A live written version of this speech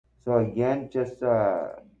So again, just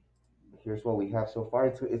here's what we have so far.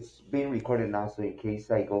 It's being recorded now, so in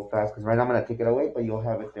case I go fast, because right now I'm gonna take it away, but you'll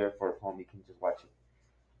have it there for home. You can just watch it.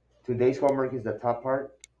 Today's homework is the top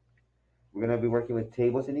part. We're gonna be working with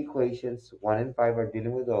tables and equations. 1 and 5 are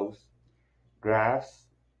dealing with those. Graphs,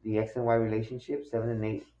 the x and y relationship. 7 and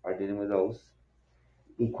 8 are dealing with those.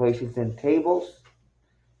 Equations and tables.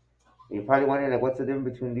 You're probably wondering like what's the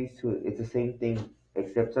difference between these two? It's the same thing,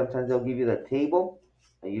 except sometimes they'll give you the table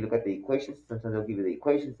and you look at the equations. Sometimes they'll give you the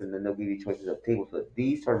equations and then they'll give you choices of tables. So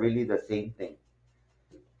these are really the same thing.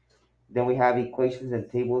 Then we have equations and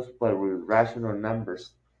tables, but with rational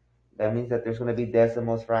numbers. That means that there's going to be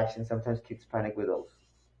decimals, fractions. Sometimes kids panic with those.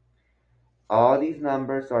 All these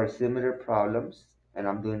numbers are similar problems, and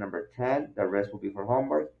I'm doing number 10. The rest will be for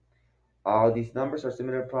homework. All these numbers are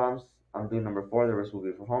similar problems. I'm doing number 4. The rest will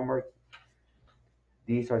be for homework.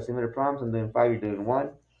 These are similar problems. I'm doing 5. You're doing 1.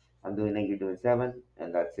 I'm doing 8. You're doing 7.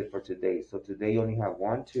 And that's it for today. So today you only have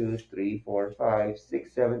 1, 2, 3, 4, 5,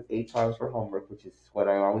 6, 7, 8 problems for homework, which is what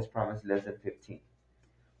I always promise, less than 15.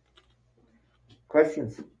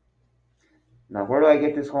 Questions? Now, where do I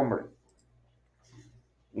get this homework?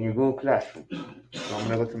 In your Google Classroom. So I'm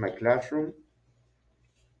going to go to my classroom.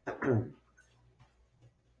 Go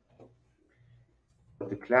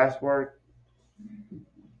to classwork.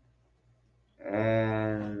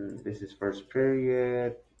 And this is first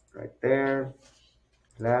period right there.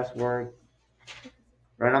 Classwork.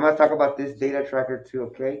 Right, I'm going to talk about this data tracker too,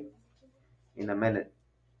 okay? In a minute.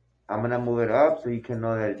 I'm going to move it up so you can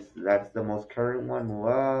know that that's the most current one. Move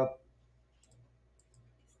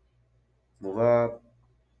up,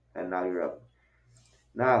 and now you're up.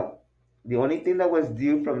 Now, the only thing that was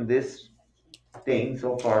due from this thing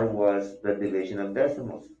so far was the division of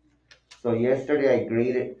decimals. So yesterday I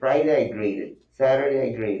graded, Friday I graded, Saturday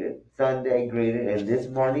I graded, Sunday I graded, and this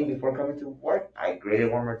morning before coming to work, I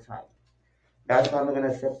graded one more time. That's why I'm not going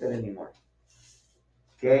to accept it anymore.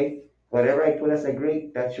 Okay? Whatever I put as a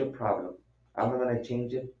grade, that's your problem. I'm not going to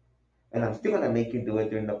change it. And I'm still going to make you do it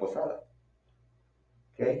during the posada.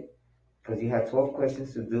 Okay? Because you had 12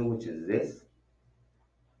 questions to do, which is this.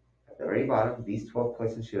 At the very bottom, these 12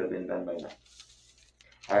 questions should have been done by now.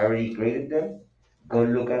 I already graded them. Go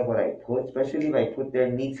look at what I put, especially if I put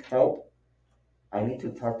there needs help. I need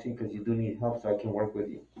to talk to you because you do need help so I can work with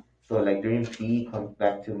you. So like during PE, come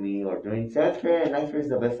back to me, or during 7th fair and 9th fair is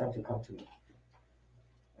the best time to come to me.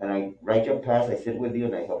 And I write your pass, I sit with you,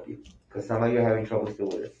 and I help you. Because some of you are having trouble still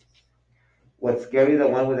with it. What's scary, the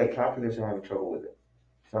one with the calculators are having trouble with it.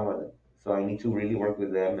 Some of them. So I need to really work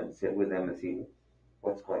with them and sit with them and see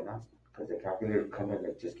what's going on. Because the calculator kind of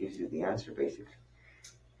like just gives you the answer basically.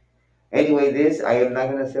 Anyway, this, I am not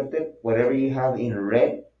going to accept it. Whatever you have in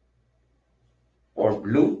red or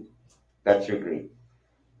blue, that's your grade.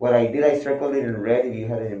 What I did, I circled it in red. If you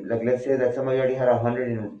had it in, like, let's say that somebody already had 100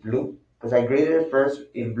 in blue, because I graded it first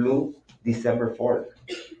in blue December 4th.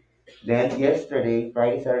 Then yesterday,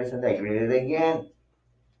 Friday, Saturday, Sunday, I graded it again.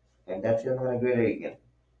 And that's it, I'm going to grade it again.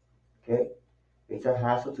 Okay? It's a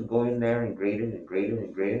hassle to go in there and grade it and grade it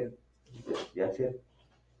and grade it. That's it.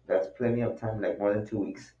 That's plenty of time, like more than 2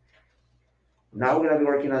 weeks. Now we're going to be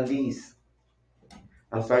working on these.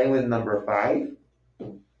 I'm starting with number 5.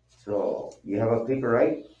 So you have a paper,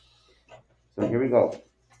 right? So here we go.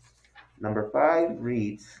 Number 5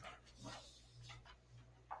 reads.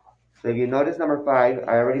 So if you notice number 5,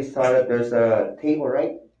 I already saw that there's a table,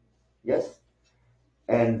 right? Yes?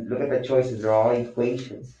 And look at the choices. They're all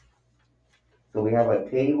equations. So we have a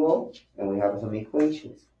table and we have some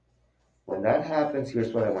equations. When that happens,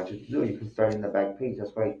 here's what I want you to do. You can start in the back page.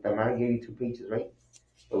 That's why Tamara gave you 2 pages, right?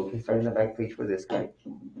 So we can start in the back page for this guy.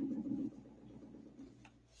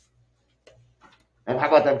 And how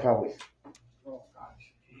about them Cowboys? Oh,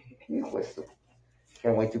 gosh.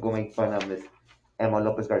 Can't wait to go make fun of Miss Emma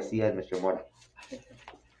Lopez Garcia and Mr. Mora.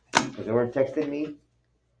 Because they were texting me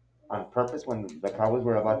on purpose when the Cowboys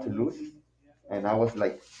were about to lose. And I was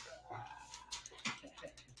like,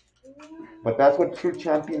 but that's what true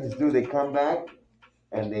champions do. They come back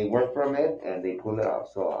and they work from it and they pull it out.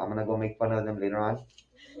 So I'm going to go make fun of them later on.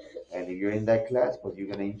 And if you're in that class, well, you're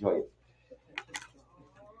going to enjoy it.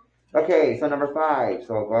 Okay, so number 5.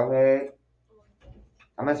 So go ahead.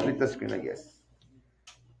 I'm going to split the screen, I guess.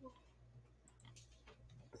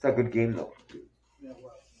 It's a good game, though.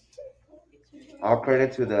 All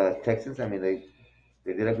credit to the Texans. I mean, they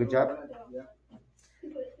did a good job.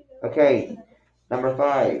 Okay, number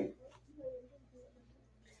 5.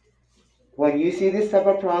 When you see this type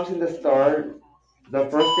of prompts in the start, the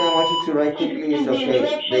first thing I want you to write quickly is,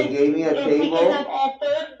 okay, they gave me a table. If we have all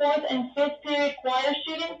 3rd, 4th, and 5th period choir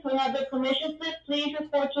students who have their permission slip, please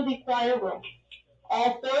report to the choir room.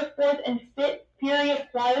 All 3rd, fourth, and fifth period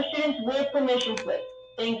prior students with permission slip.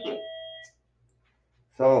 Thank you.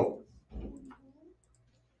 So,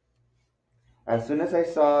 as soon as I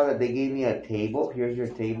saw that they gave me a table, here's your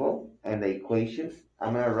table, and the equations,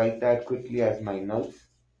 I'm going to write that quickly as my notes.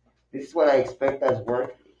 This is what I expect as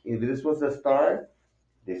work. If this was a star,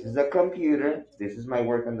 this is a computer, this is my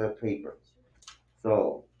work on the paper.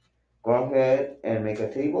 So, go ahead and make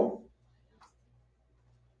a table.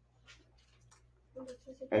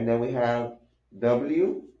 And then we have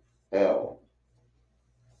W, L,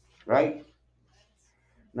 right?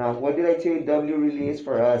 Now, what did I tell you W really is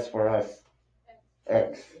for us?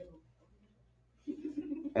 X.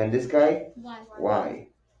 And this guy? Y.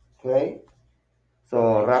 Okay? So,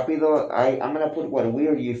 rápido, I'm going to put what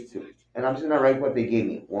we're used to. And I'm just going to write what they gave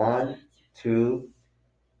me. 1, 2,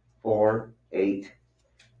 4, 8.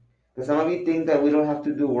 Because some of you think that we don't have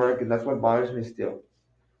to do work, and that's what bothers me still.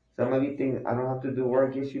 Some of you think, I don't have to do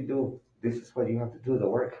work. Yes, you do. This is what you have to do, the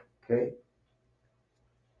work. Okay?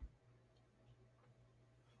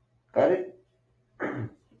 Got it?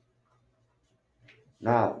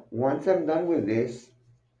 Now, once I'm done with this,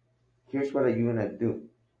 here's what you're going to do.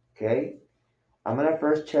 Okay? I'm going to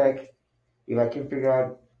first check if I can figure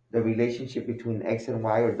out the relationship between X and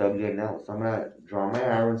Y or W and L. So I'm going to draw my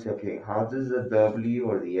arrow and say, okay, how does the W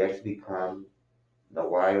or the X become the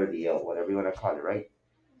Y or the L, whatever you want to call it, right?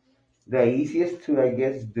 The easiest to, I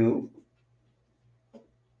guess, do,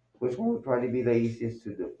 which one would probably be the easiest to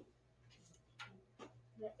do?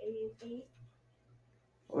 The A is 8.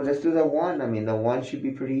 Well, let's do the 1. I mean, the 1 should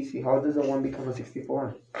be pretty easy. How does the 1 become a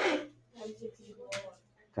 64? Times 64.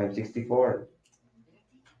 Times 64.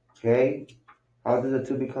 Okay? How does the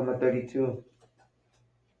 2 become a 32?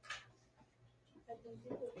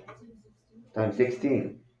 Times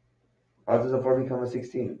 16. How does the 4 become a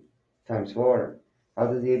 16? Times 4. How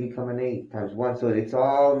does the 8 become an 8? Times 1. So it's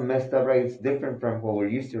all messed up, right? It's different from what we're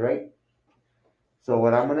used to, right? So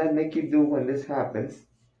what I'm going to make you do when this happens,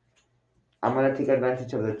 I'm going to take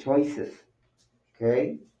advantage of the choices.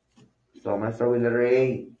 Okay? So I'm going to start with letter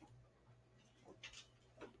A.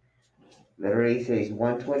 Letter A says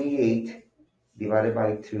 128 divided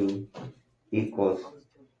by 2 equals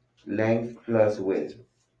length plus width.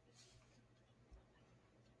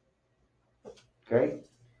 Okay?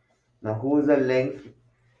 Now, who is the length?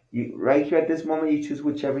 Right here at this moment, you choose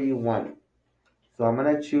whichever you want. So I'm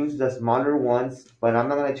going to choose the smaller ones, but I'm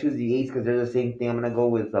not going to choose the 8s because they're the same thing. I'm going to go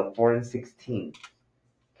with the 4 and 16.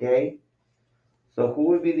 Okay? So who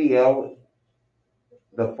would be the L?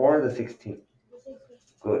 The 4 or the 16?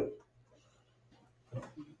 Good.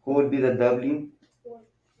 Who would be the W?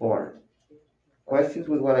 4. Questions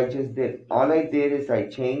with what I just did. All I did is I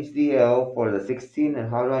changed the L for the 16, and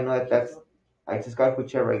how do I know that that's, I just got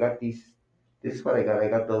whichever, I got these. This is what I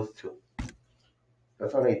got those two.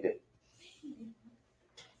 That's all I did.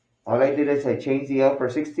 All I did is I changed the L for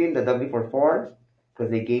 16, the W for 4,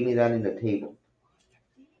 because they gave me that in the table.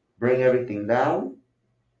 Bring everything down.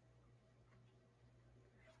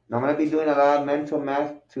 Now I'm going to be doing a lot of mental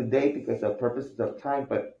math today because of purposes of time,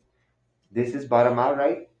 but this is bottom out,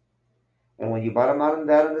 right? And when you bottom out on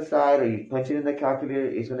that on the side or you punch it in the calculator,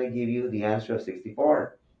 it's going to give you the answer of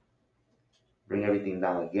 64. Bring everything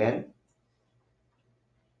down again.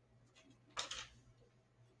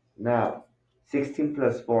 Now, 16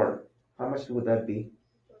 plus 4, how much would that be?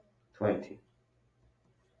 20.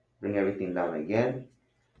 Bring everything down again.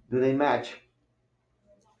 Do they match?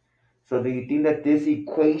 So do you think that this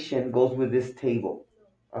equation goes with this table?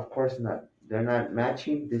 Of course not. They're not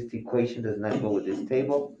matching. This equation does not go with this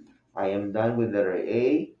table. I am done with letter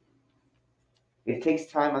A. It takes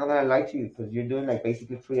time. I'm not going to lie to you because you're doing like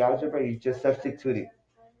basically free algebra. You're just substituting.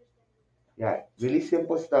 Yeah, really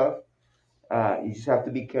simple stuff. You just have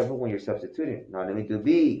to be careful when you're substituting. Now let me do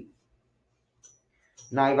B.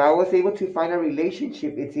 Now if I was able to find a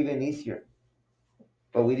relationship, it's even easier.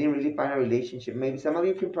 But we didn't really find a relationship. Maybe some of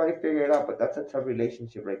you can probably figure it out, but that's a tough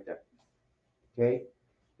relationship right there. Okay?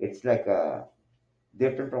 It's like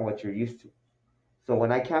different from what you're used to. So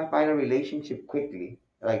when I can't find a relationship quickly,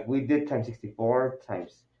 like we did times 64,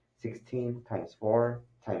 times 16, times 4,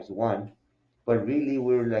 times 1, but really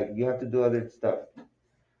we're like, you have to do other stuff.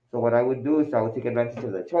 So what I would do is I would take advantage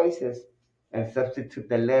of the choices and substitute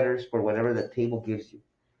the letters for whatever the table gives you.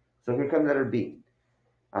 So here comes letter B.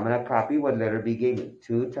 I'm going to copy what letter B gave me.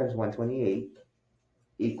 2 times 128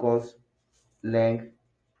 equals length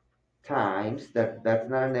times, that's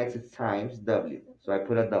not an X, it's times W. So I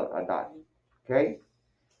put a dot. Okay?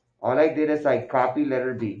 All I did is I copy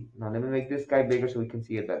letter B. Now let me make this guy bigger so we can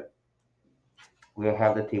see it better. We'll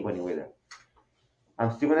have the table anyway there.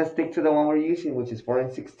 I'm still going to stick to the one we're using, which is 4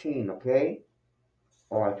 and 16, okay?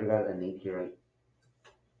 Oh, I forgot an 8 here, right?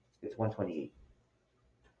 It's 128.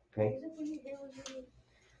 Okay?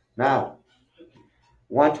 Now,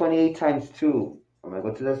 128 times 2. I'm going to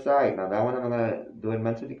go to the side. Now, that one I'm going to do it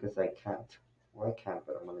mentally because I can't. Well, I can't,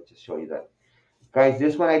 but I'm going to just show you that. Guys,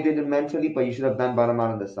 this one I did it mentally, but you should have done bottom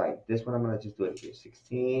out on the side. This one I'm going to just do it here.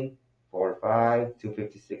 16, 4, 5,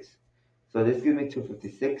 256. So this gives me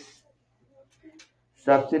 256.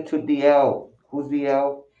 Substitute the L. Who's the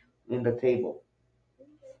L in the table?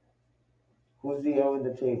 Who's the L in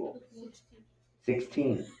the table?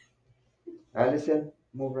 16. Allison,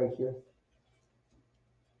 move right here.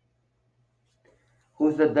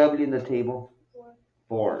 Who's the W in the table?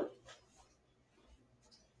 4.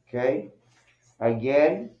 Okay?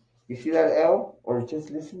 Again, you see that L? Or just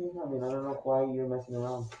listening? I mean, I don't know why you're messing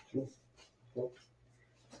around. Please. Okay.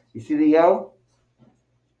 You see the L?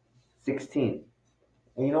 16.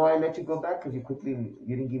 And you know why I let you go back? Because you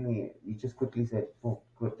didn't give me, you just quickly said, oh,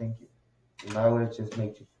 good, thank you. And I would have just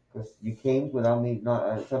made you, because you came without me,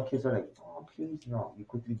 not, some kids are like, oh, please, no, you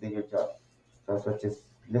quickly did your job. So just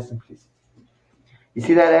listen, please. You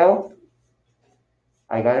see that L?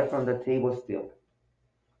 I got it from the table still.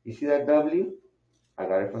 You see that W? I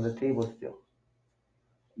got it from the table still.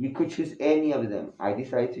 You could choose any of them. I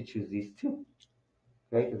decided to choose these two,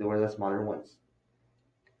 okay, because they were the smaller ones.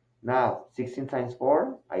 Now, 16 times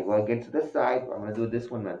 4, I go again to the side. I'm going to do this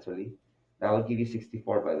one mentally. That will give you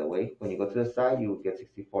 64, by the way. When you go to the side, you will get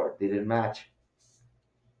 64. Did it match?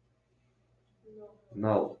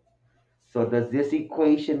 No. So does this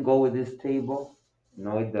equation go with this table?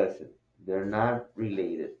 No, it doesn't. They're not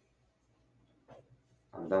related.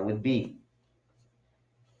 I'm done with B.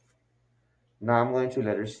 Now I'm going to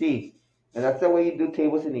letter C. And that's the way you do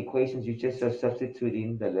tables and equations. You just are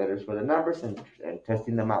substituting the letters for the numbers and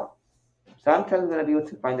testing them out. Sometimes I'm going to be able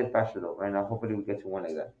to find it faster though. Right now, hopefully we get to one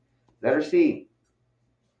like that. Letter C.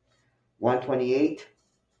 128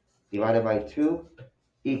 divided by 2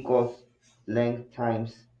 equals length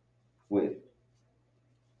times width.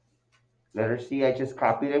 Letter C, I just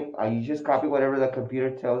copied it. You just copy whatever the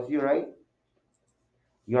computer tells you, right?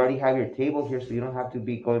 You already have your table here, so you don't have to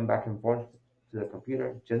be going back and forth to the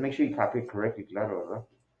computer. Just make sure you copy it correctly, claro, ¿verdad?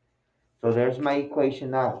 So there's my equation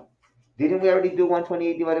now. Didn't we already do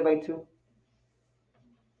 128 divided by 2?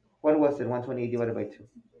 What was it, 128 divided by 2?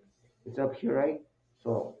 It's up here, right?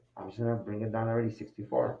 So I'm just going to bring it down already,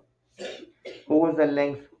 64. Who was the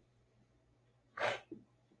length?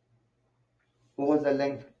 Who was the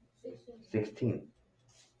length? 16.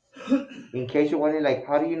 In case you're wondering, like,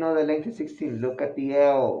 how do you know the length is 16? Look at the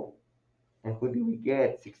L. And who do we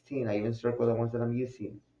get? 16. I even circle the ones that I'm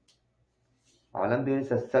using. All I'm doing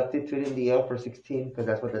is substituting the L for 16 because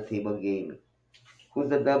that's what the table gave me. Who's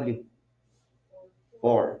the W?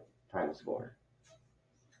 4 times 4.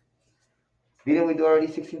 Didn't we do already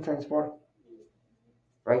 16 times 4?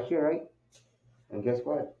 Right here, right? And guess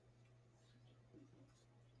what?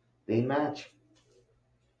 They match.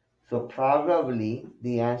 So probably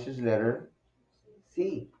the answer is letter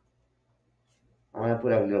C. I'm going to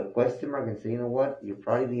put a little question mark and say, you know what? You're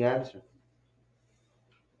probably the answer.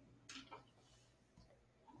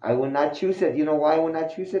 I will not choose it. You know why I will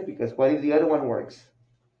not choose it? Because what if the other one works?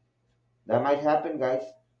 That might happen, guys.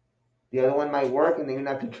 The other one might work, and then you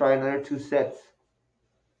have to try another 2 sets.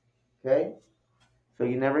 Okay? So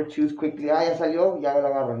you never choose quickly. Ah, ya salió, ya lo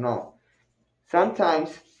agarro. No.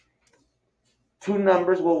 Sometimes 2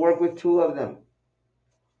 numbers will work with 2 of them.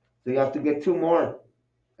 So you have to get 2 more.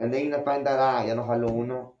 And then you find that, ya no jaló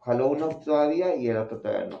uno. Jaló uno todavía y el otro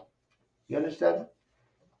todavía no. You understand?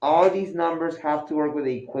 All these numbers have to work with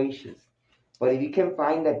the equations. But if you can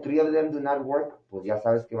find that 3 of them do not work, pues ya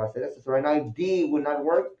sabes que va a ser eso. So right now, if D would not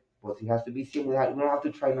work, pues it has to be C. We don't have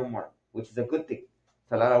to try no more, which is a good thing.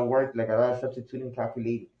 It's a lot of work, like a lot of substituting,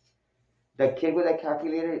 calculating. The kid with a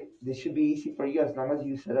calculator, this should be easy for you as long as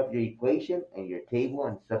you set up your equation and your table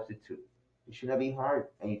and substitute. It should not be hard,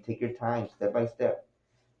 and you take your time, step by step.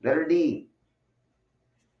 Letter D.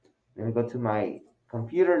 Let me go to my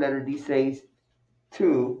computer. Letter D says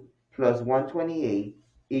 2 plus 128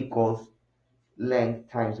 equals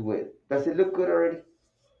length times width. Does it look good already?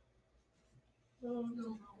 No.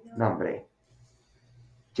 Nombre.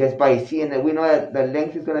 Just by seeing that, we know that the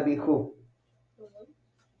length is going to be who?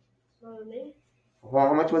 Well,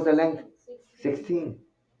 how much was the length? 16.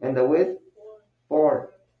 And the width?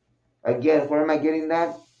 4. Again, where am I getting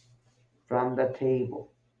that? From the table.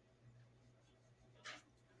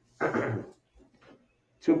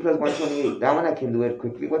 2 plus 128. That one I can do it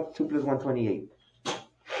quickly. What's 2 plus 128?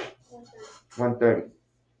 130.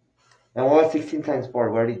 And what was 16 times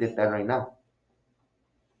 4? We already did that right now.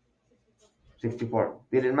 64.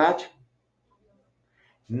 Did it match?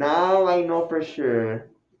 Now I know for sure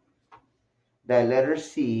that letter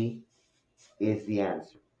C is the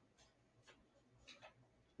answer.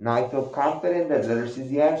 Now I feel confident that letter C is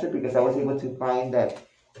the answer because I was able to find that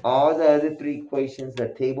all the other three equations, the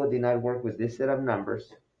table did not work with this set of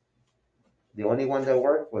numbers. The only one that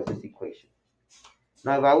worked was this equation.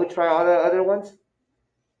 Now if I would try all the other ones,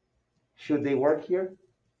 should they work here?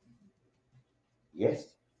 Yes.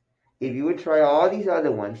 If you would try all these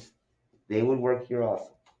other ones, they would work here also.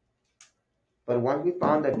 But once we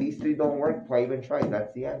found that these three don't work, why even try?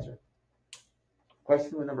 That's the answer.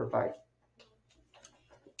 Question number 5.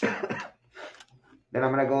 Then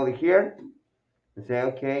I'm going to go over here and say,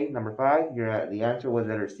 okay, number 5, the answer was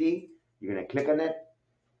letter C. You're going to click on it.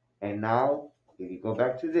 And now, if you go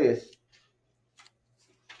back to this,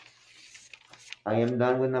 I am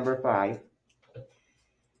done with number 5.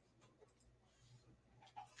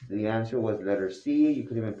 The answer was letter C. You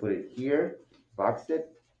could even put it here, box it.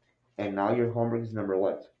 And now your homework is number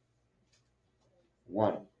what?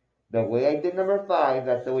 1. The way I did number 5,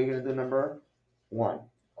 that's the way you're going to do number 1.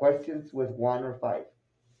 Questions with 1 or 5.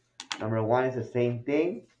 Number 1 is the same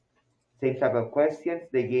thing. Same type of questions.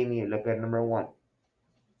 They gave me, look at number 1.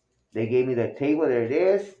 They gave me the table, there it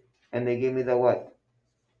is. And they gave me the what?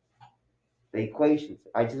 The equations.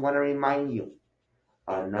 I just want to remind you,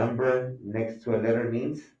 a number next to a letter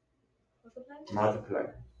means multiply.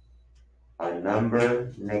 A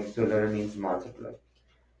number next to a letter means multiply.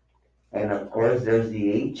 And of course, there's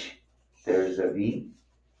the H, there's the V.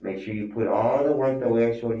 Make sure you put all the work the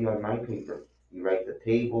way I showed you on my paper. You write the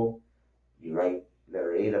table, you write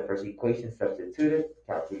letter A, the first equation, substitute it,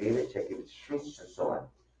 calculate it, check if it's true, and so on.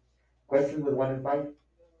 Questions with 1 and 5?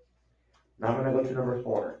 Now I'm going to go to number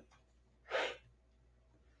 4.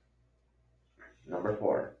 Number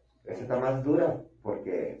 4. Esta está más dura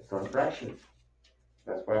porque son fractions.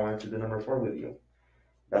 That's why I wanted to do number 4 with you.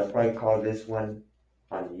 That's why I call this one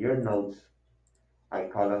on your notes, I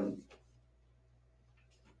call them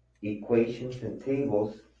equations and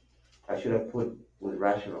tables. I should have put with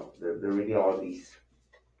rational. They're really all these.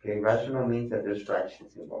 Okay, rational means that there's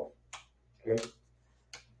fractions involved. Okay,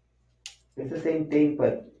 it's the same thing,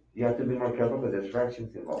 but you have to be more careful because there's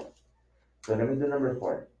fractions involved. So let me do number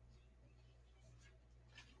 4.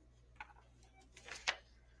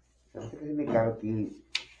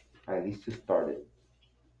 At least to start it.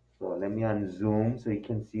 So let me unzoom so you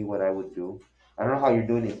can see what I would do. I don't know how you're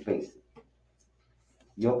doing in space.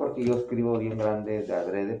 Yo porque yo escribo bien grande de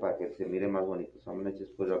adrede para que se mire más bonito. So I'm going to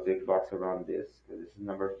just put a big box around this. Because this is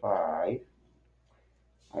number 5.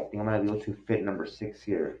 I think I'm going to be able to fit number 6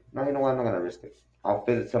 here. No, you know what? I'm not going to risk it. I'll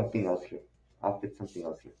fit something else here.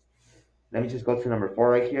 Let me just go to number 4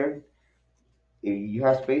 right here. If you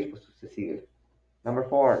have space, pues se sigue. Number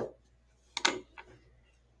 4.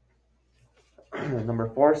 Number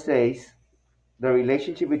 4 says the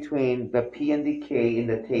relationship between the P and the K in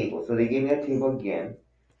the table. So they gave me a table again.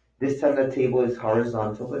 This time the table is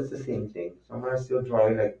horizontal, but it's the same thing. So I'm going to still draw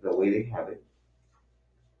it like the way they have it.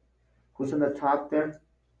 Who's on the top there?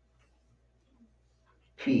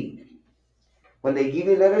 P. When they give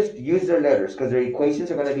you letters, use their letters because their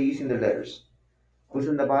equations are going to be using the letters. Who's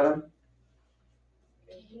on the bottom?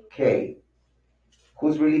 K.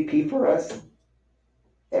 Who's really P for us?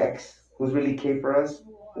 X. Who's really K for us?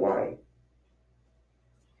 Y.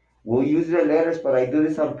 We'll use their letters, but I do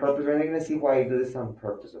this on purpose. We're going to see why I do this on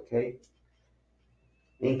purpose, okay?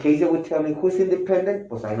 In case it would tell me who's independent,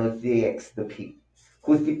 pues I know it's the X, the P.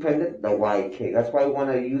 Who's dependent? The Y, K. That's why I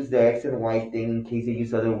want to use the X and Y thing in case they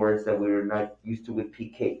use other words that we're not used to with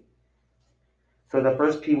PK. So the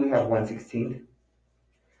first P we have 1/16.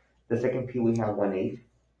 The second P we have 1/8.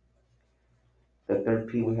 The third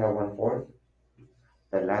P we have 1/4.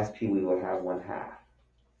 The last P we will have 1/2.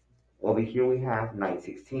 Over here we have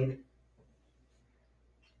 9/16,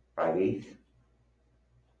 5/8,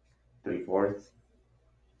 3/4,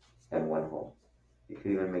 and 1/2. You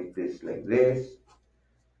can even make this like this.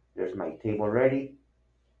 There's my table ready.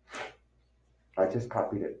 I just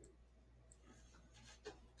copied it.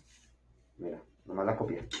 Mira, nomás la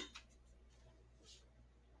copié.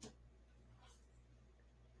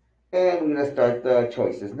 And we're going to start the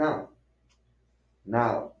choices now.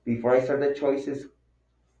 Now, before I start the choices,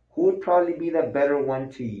 who would probably be the better one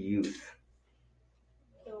to use?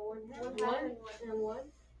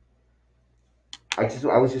 I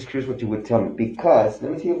was just curious what you would tell me because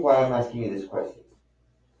let me see why I'm asking you this question.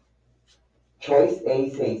 Choice A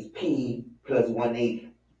says P plus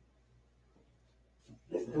 1/8.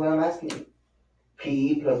 Listen to what I'm asking you.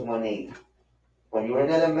 P plus 1/8. When you were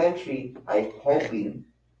in elementary, I'm hoping,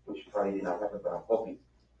 which probably did not happen, but I'm hoping,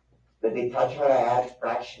 that they taught you how to add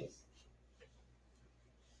fractions.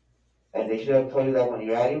 And they should have told you that when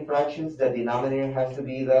you're adding fractions, the denominator has to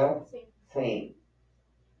be the same.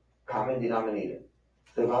 Common denominator.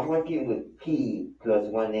 So if I'm working with p plus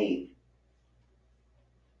 1/8,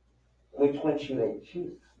 which one should I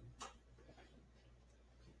choose?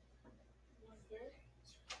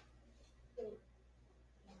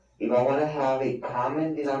 If I want to have a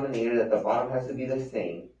common denominator that the bottom has to be the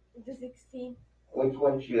same, the 16. Which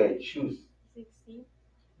one should I choose? 16.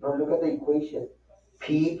 No, look at the equation.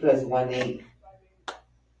 P plus 1/8.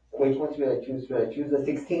 Which one should I choose? Should I choose the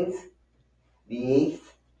 16th, the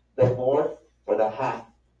 8th, the 4th, or the half?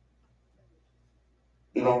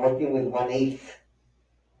 If I'm working with 1/8,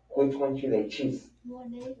 which one should I choose?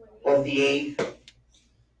 1/8. What's the 8th?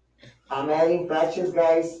 I'm adding fractions,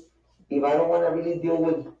 guys. If I don't want to really deal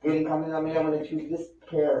with really common denominator, I'm going to choose this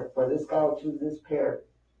pair. For this guy, I'll choose this pair.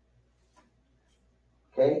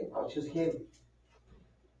 Okay? I'll choose him.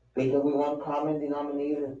 Because we want common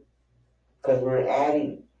denominator. Because we're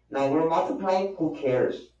adding. Now, we're multiplying, who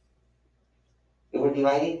cares? If we're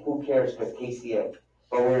dividing, who cares? Because KCF.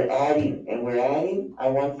 But we're adding, and we're adding, I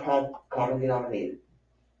want common denominator.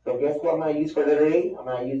 So guess what I'm going to use for letter A? I'm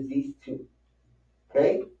going to use these two.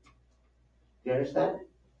 Okay? You understand?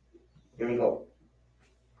 Here we go.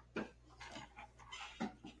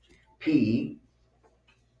 P,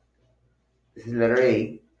 this is letter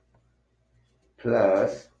A,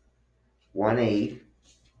 plus 1/8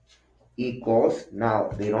 equals, now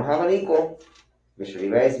they don't have an equal. Mr.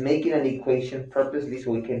 Rivera is making an equation purposely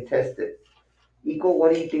so we can test it. Equal,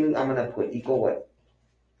 what do you think I'm going to put? Equal what?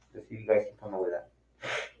 Let's see if you guys can come up with that.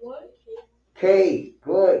 What? K,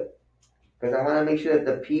 good. Because I want to make sure that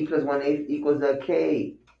the P plus 1/8 equals the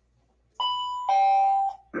K.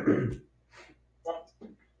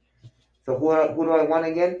 So who do I want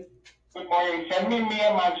again? Good morning. Send me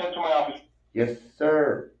and Manchester to my office. Yes,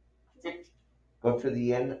 sir. Go to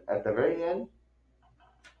the end, at the very end.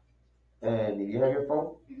 And if you have your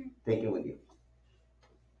phone, take it with you.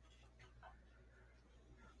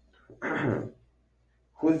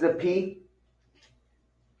 Who's the P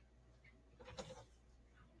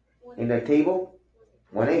in the table?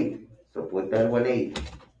 1/8. So put that 1/8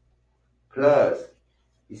 plus.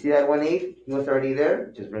 You see that 1/8? He was already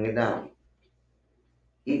there. Just bring it down.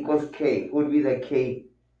 Equals K. Who would be the K?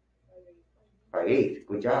 5/8.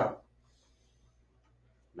 Good job.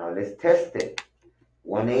 Now let's test it.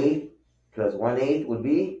 1/8 plus 1/8 would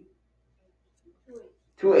be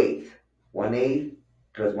 2/8. 1/8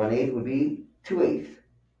 plus 1/8 would be 2/8.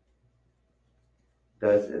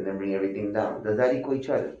 And then bring everything down. Does that equal each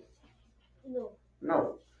other? No.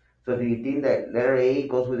 No. So do you think that letter A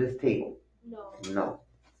goes with this table? No. No.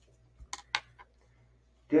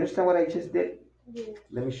 Do you understand what I just did? Yeah.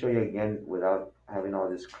 Let me show you again without having all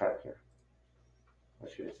this crap here. I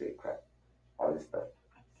shouldn't say crap. All this stuff.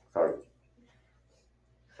 Sorry.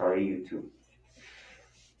 Sorry, YouTube.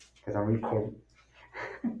 Because I'm recording.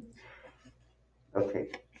 Okay.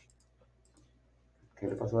 ¿Qué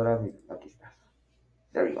le pasó ahora? Aquí está.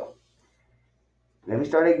 There we go. Let me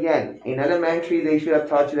start again. In elementary, they should have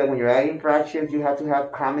taught you that when you're adding fractions, you have to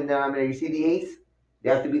have common denominator. You see the 8s? They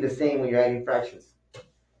have to be the same when you're adding fractions.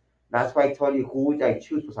 That's why I told you who would I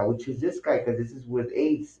choose. Because I would choose this guy because this is with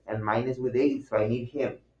 8s and mine is with 8s, so I need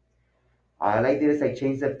him. All I did is I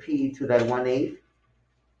changed the P to that 1/8.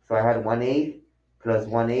 So I had 1/8 plus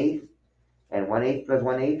 1/8, and 1/8 plus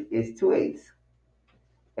 1/8 is 2/8.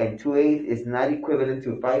 And 2/8 is not equivalent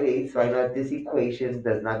to 5/8, so I know this equation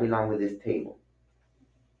does not belong with this table.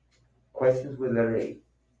 Questions with letter A?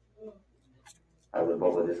 I will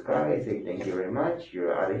bubble this guy. I say thank you very much.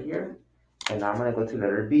 You're out of here. And now I'm going to go to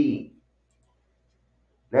letter B.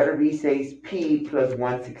 Letter B says P plus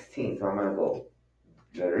 1/16. So I'm going to go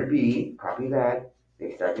letter B, copy that,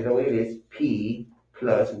 exactly the way it is, P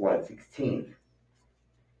plus 1/16.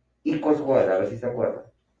 Equals what? A ver si se acuerdan.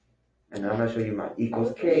 And then I'm going to show you mine.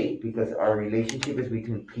 Equals K, because our relationship is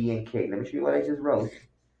between P and K. Let me show you what I just wrote.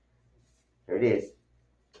 There it is.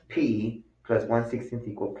 P plus 1/16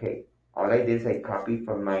 equal K. All I did is I copied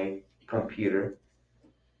from my computer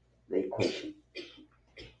the equation.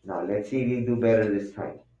 Now let's see if you do better this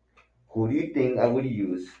time. Who do you think I would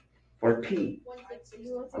use for P?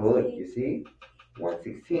 1/16. Good, you see?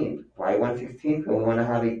 1/16. Why 1/16? Because we want to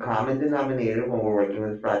have a common denominator when we're working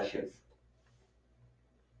with fractions.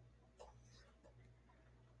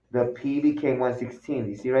 The P became 1/16.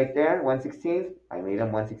 You see right there, 1/16? I made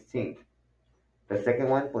them 1/16. The second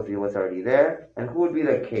one was already there. And who would be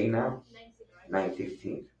the K now?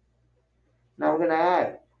 9/16. Now we're going to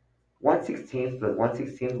add 1/16 plus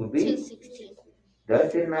 1/16 would be? 2/16.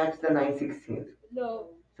 Does it match the 9/16? No.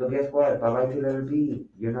 So guess what? Bye-bye to letter B.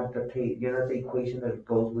 You're not the equation that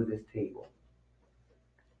goes with this table.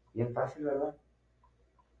 Bien fácil, ¿verdad?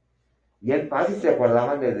 Bien fácil se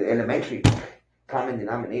acordaban de elementary. Common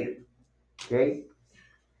denominator. Okay?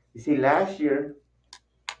 You see, last year,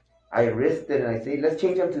 I risked it and I said, let's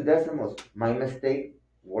change them to decimals. My mistake,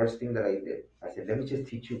 worst thing that I did. I said, let me just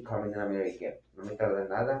teach you common denominator again. No me tarda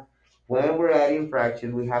nada. When we're adding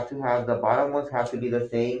fractions, we have to have the bottom ones have to be the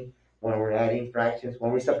same. When we're adding fractions,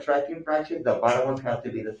 when we're subtracting fractions, the bottom ones have to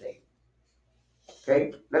be the same.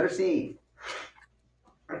 Okay? Letter C.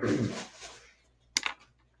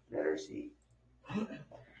 Letter C.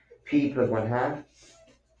 P plus 1/2.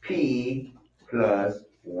 P plus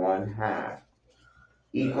 1/2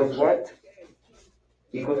 equals what?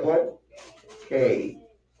 Equals what? K.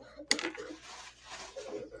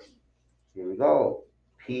 Here we go.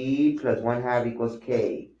 P plus 1/2 equals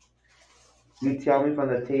K. You tell me from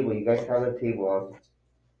the table. You guys have the table also.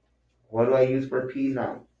 What do I use for P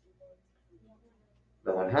now?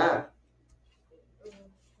 The 1/2.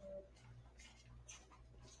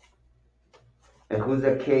 And who's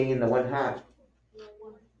the K in the 1/2?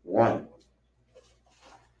 1.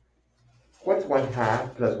 What's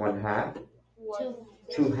 1/2 plus 1/2?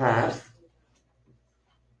 2 halves.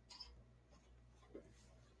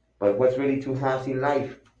 But what's really 2 halves in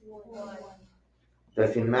life?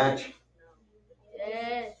 Does it match?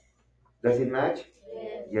 Yes. Does it match?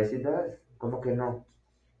 Yes. Yes, it does. ¿Cómo que no?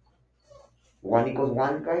 1 equals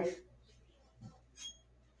 1, guys?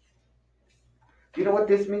 Do you know what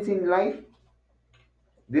this means in life?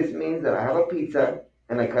 This means that I have a pizza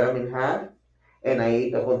and I cut them in half and I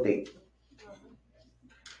ate the whole thing.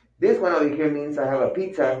 This one over here means I have a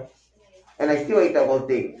pizza and I still ate the whole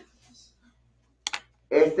thing.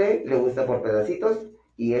 Este le gusta por pedacitos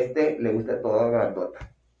y este le gusta todo grandota.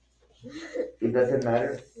 It doesn't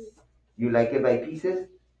matter. You like it by pieces,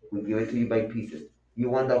 we give it to you by pieces. You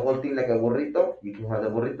want the whole thing like a burrito, you can have the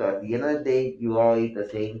burrito. At the end of the day, you all eat the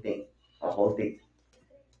same thing, a whole thing.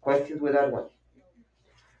 Questions with that one?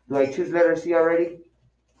 Do I choose letter C already?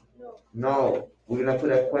 No. We're going to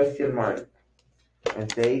put a question mark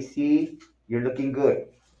and say, C, you're looking good.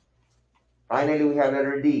 Finally, we have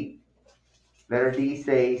letter D. Letter D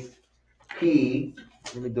says P.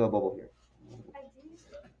 Let me do a bubble here.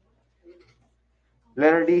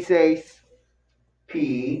 Letter D says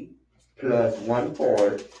P plus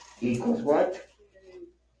 1/4 equals what?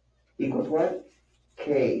 Equals what?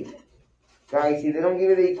 K. Guys, if they don't give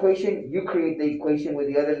you the equation, you create the equation with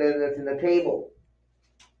the other letter that's in the table.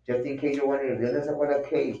 Just in case you're wondering, ¿dónde se acuerda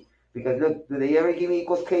K? Because look, do they ever give me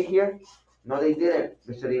equals K here? No, they didn't.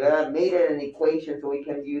 Mr. Rivera made it an equation so we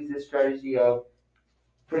can use this strategy of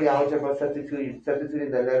pre-algebra substituting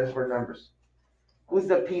the letters for numbers. Who's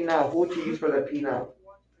the P now? Who would you use for the P now?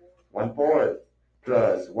 1/4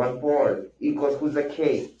 plus 1/4 equals who's the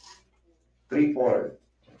K? 3/4.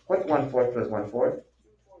 What's 1/4 plus 1/4?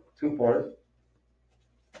 2/4.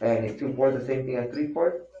 And is 2/4 the same thing as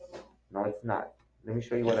 3/4? No, it's not. Let me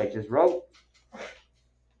show you what I just wrote.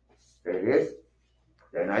 There it is.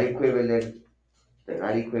 They're not equivalent. They're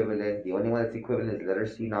not equivalent. The only one that's equivalent is letter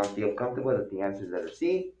C. Now feel comfortable that the answer is letter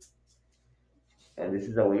C. And this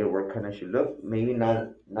is the way your work kind of should look. Maybe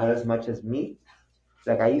not as much as me.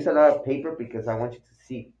 Like I use a lot of paper because I want you to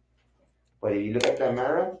see. But if you look at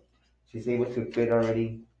Tamara, she's able to fit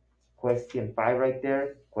already question 5 right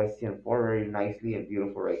there. Question 4 very nicely and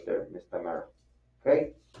beautiful right there, Miss Tamara.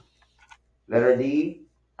 Okay? Letter D,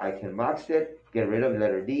 I can box it. Get rid of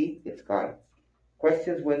letter D. It's gone.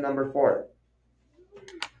 Questions with number 4.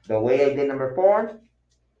 The way I did number 4,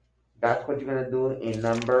 that's what you're going to do in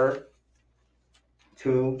number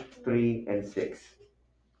 2, 3, and 6.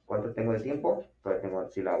 ¿Cuánto tengo de tiempo? Todavía tengo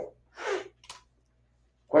sílabo.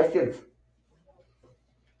 Questions?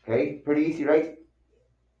 Okay, pretty easy, right?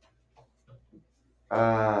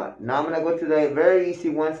 Now I'm going to go to the very easy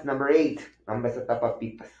ones, number 8.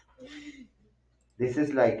 This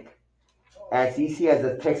is like as easy as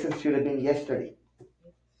the Texans should have been yesterday.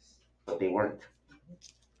 But they weren't.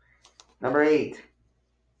 Number 8.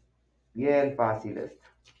 Bien fácil.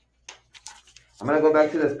 I'm going to go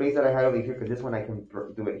back to the space that I had over here because this one I can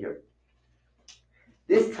do it here.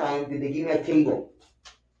 This time, did they give me a table?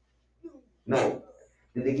 No.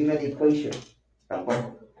 Did they give me an equation?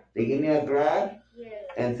 Tampoco. They gave me a graph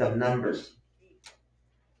and some numbers.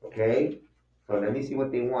 Okay? So let me see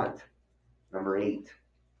what they want. Number 8.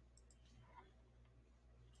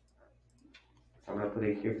 I'm going to put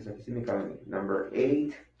it here because I can see me coming. Number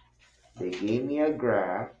 8, they gave me a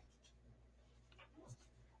graph.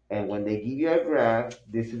 And when they give you a graph,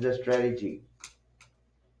 this is the strategy.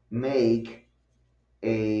 Make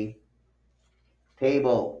a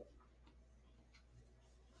Table.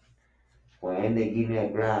 When they give me a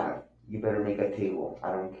graph, you better make a table.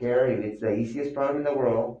 I don't care if it's the easiest problem in the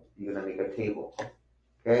world, you're gonna make a table.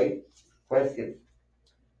 Okay? Questions?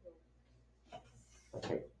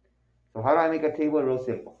 Okay. So how do I make a table? Real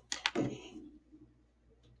simple.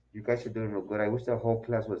 You guys are doing real good. I wish the whole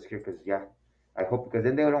class was here because, yeah, I hope, because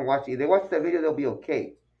then they don't watch it. If they watch the video, they'll be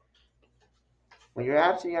okay. When you're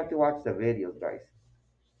absent, you have to watch the videos, guys.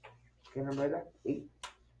 Okay, remember that? 8?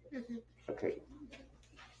 Okay.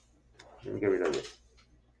 Let me get rid of this.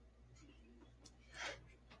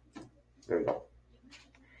 There we go.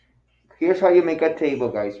 Here's how you make a table,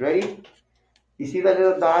 guys. Ready? You see that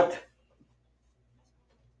little dot?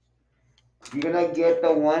 You're gonna get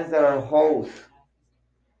the ones that are wholes.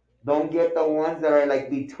 Don't get the ones that are like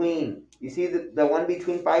between. You see the one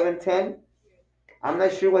between 5 and 10? I'm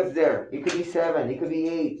not sure what's there. It could be 7, it could be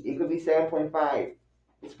 8, it could be 7.5.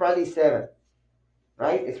 It's probably 7,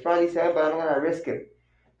 right? It's probably 7, but I'm not gonna risk it.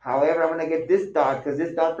 However, I'm gonna get this dot because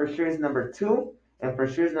this dot for sure is number 2, and for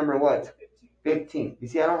sure is number what? 15. You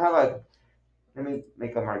see, I don't have a. Let me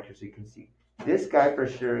make a marker so you can see. This guy for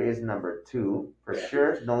sure is number 2, for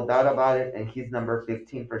sure, no doubt about it, and he's number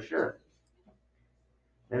 15 for sure.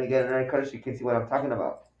 Let me get another color so you can see what I'm talking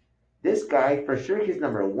about. This guy, for sure, he's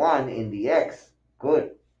number 1 in the X.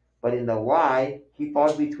 Good. But in the Y, he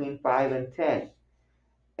falls between 5 and 10.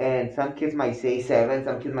 And some kids might say 7,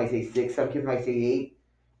 some kids might say 6, some kids might say 8.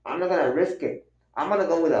 I'm not going to risk it. I'm going to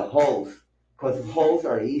go with the holes, because holes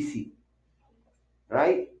are easy.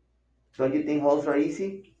 Right? Don't you think holes are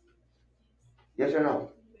easy? Yes or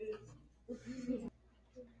no?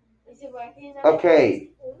 Okay.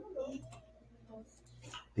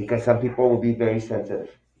 Because some people will be very sensitive.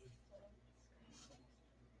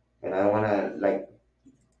 And I don't want to, like,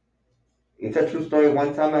 it's a true story.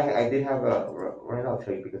 One time I did have a, right, I'll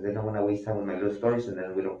tell you because I don't want to waste time with my little stories and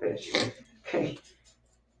then we don't finish. Okay.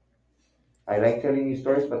 I like telling you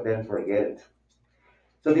stories, but then forget it.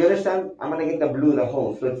 So the other time, I'm going to get the blue, the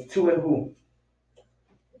whole. So it's 2 and who?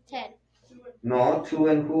 10. No, 2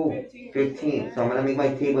 and who? 15. So I'm going to make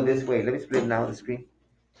my table this way. Let me split now the screen.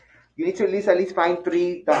 You need to at least find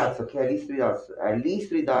 3 dots, okay? At least 3 dots. At least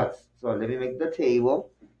 3 dots. So let me make the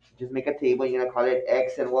table. Just make a table. You're going to call it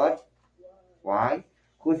X and what? Y.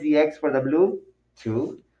 Who's the X for the blue?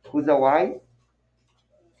 2. Who's the Y?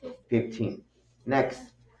 15. Next.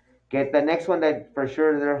 Get the next one that for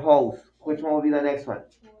sure they're holes. Which one will be the next one?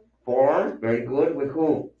 4. Very good. With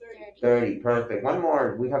who? 30. Perfect. One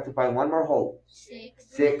more. We have to find one more hole.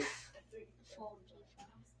 6.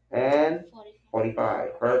 And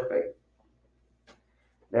 45. Perfect.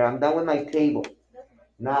 There, I'm done with my table.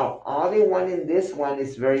 Now, all they want in this one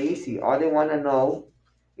is very easy. All they want to know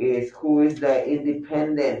is who is the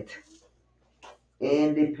independent.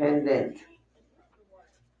 Independent.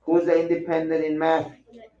 Who's the independent in math?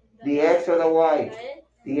 The X or the Y?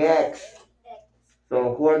 The X.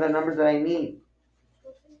 So who are the numbers that I need?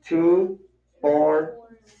 2, 4,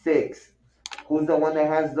 6. Who's the one that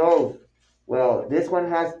has those? Well, this one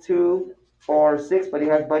has 2, 4, 6, but it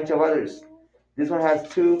has a bunch of others. This one has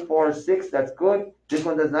 2, 4, 6. That's good. This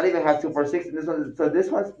one does not even have 2, 4, 6. And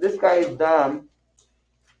this guy is dumb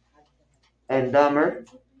and dumber.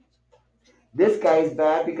 This guy is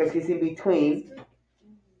bad because he's in between.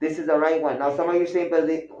 This is the right one. Now, some of you are saying, but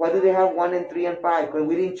why do they have 1 and 3 and 5? Because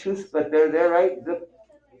we didn't choose, but they're there, right?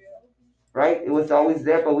 Right? It was always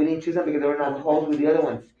there, but we didn't choose them because they were not holes with the other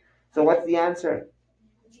ones. So what's the answer?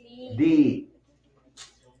 D.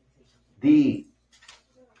 D.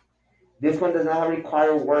 This one does not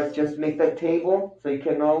require work. Just make the table so you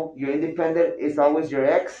can know your independent is always your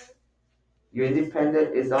X. Your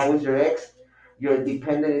independent is always your X. Your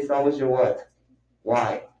dependent is always your what?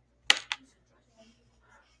 Y.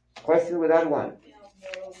 Question with that one.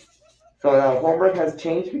 So the homework has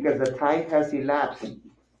changed because the time has elapsed.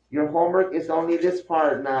 Your homework is only this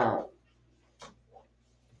part now.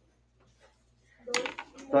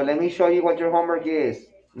 So let me show you what your homework is.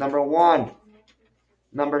 Number 1,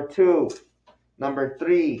 number 2, number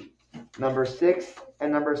 3, number 6,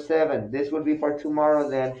 and number 7. This will be for tomorrow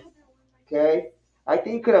then. Okay? I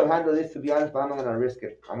think you could have handled this to be honest, but I'm not going to risk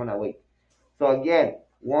it. I'm going to wait. So again,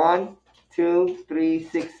 1, 2, 3,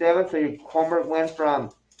 6, 7. So your homework went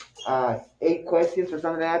from 8 questions or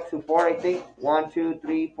something like that to 4, I think. 1, 2,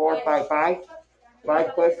 3, 4, 5, 5.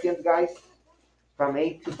 5 questions, guys. From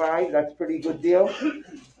 8 to 5. That's a pretty good deal.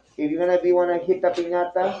 If you're going to want to hit the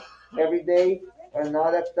piñata every day and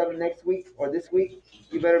all that stuff next week or this week,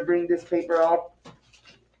 you better bring this paper up.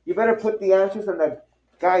 You better put the answers on the...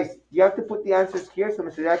 Guys, you have to put the answers here so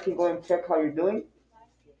Mr. Jack can go and check how you're doing.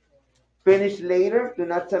 Finish later. Do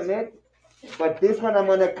not submit. But this one I'm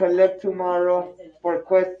gonna collect tomorrow for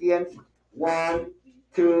questions 1,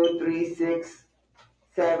 2, 3, 6,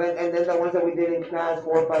 7, and then the ones that we did in class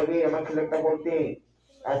 4, 5, 8. I'm gonna collect the whole thing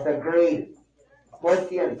as a grade.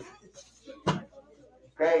 Questions.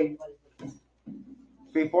 Okay.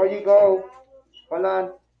 Before you go, hold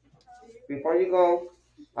on. Before you go,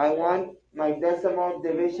 I want my decimal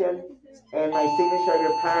division and my signature of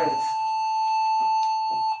your parents.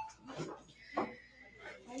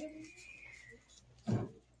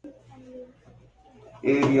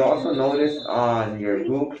 If you also notice on your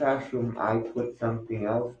Google Classroom, I put something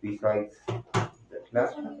else besides the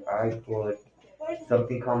classroom. I put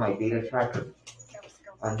something called my data tracker.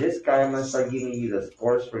 On this guy, I'm going to start giving you the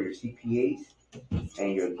scores for your CPAs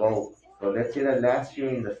and your goal. So let's say that last year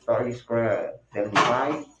in the start you scored a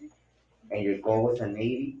 75 and your goal was an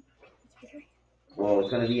 80. Well, it's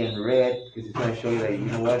going to be in red because it's going to show you that, you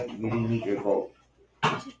know what, you didn't meet your goal.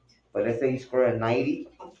 But let's say you score a 90,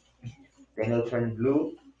 then it'll turn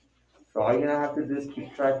blue. So all you're going to have to do is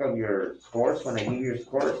keep track of your scores when I give you your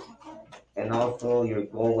scores. And also your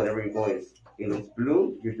goal, whatever your goal is. If it's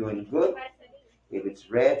blue, you're doing good. If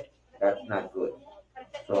it's red, that's not good.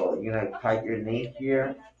 So you're going to type your name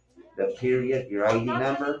here, the period, your ID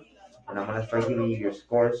number, and I'm going to start giving you your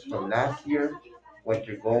scores from last year, what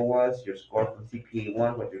your goal was, your score from CPA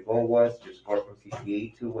 1, what your goal was, your score from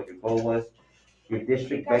CPA 2, what your goal was, your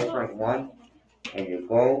district benchmark 1, and your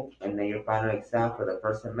goal, and then your final exam for the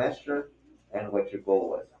first semester, and what your goal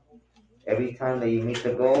was. Every time that you meet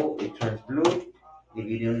the goal, it turns blue. If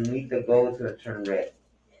you didn't meet the goal, it's going to turn red.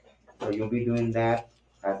 So you'll be doing that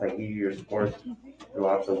as I give you your scores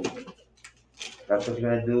throughout the week. That's what you're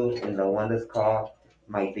going to do in the one that's called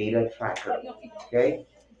My Data Tracker. Okay?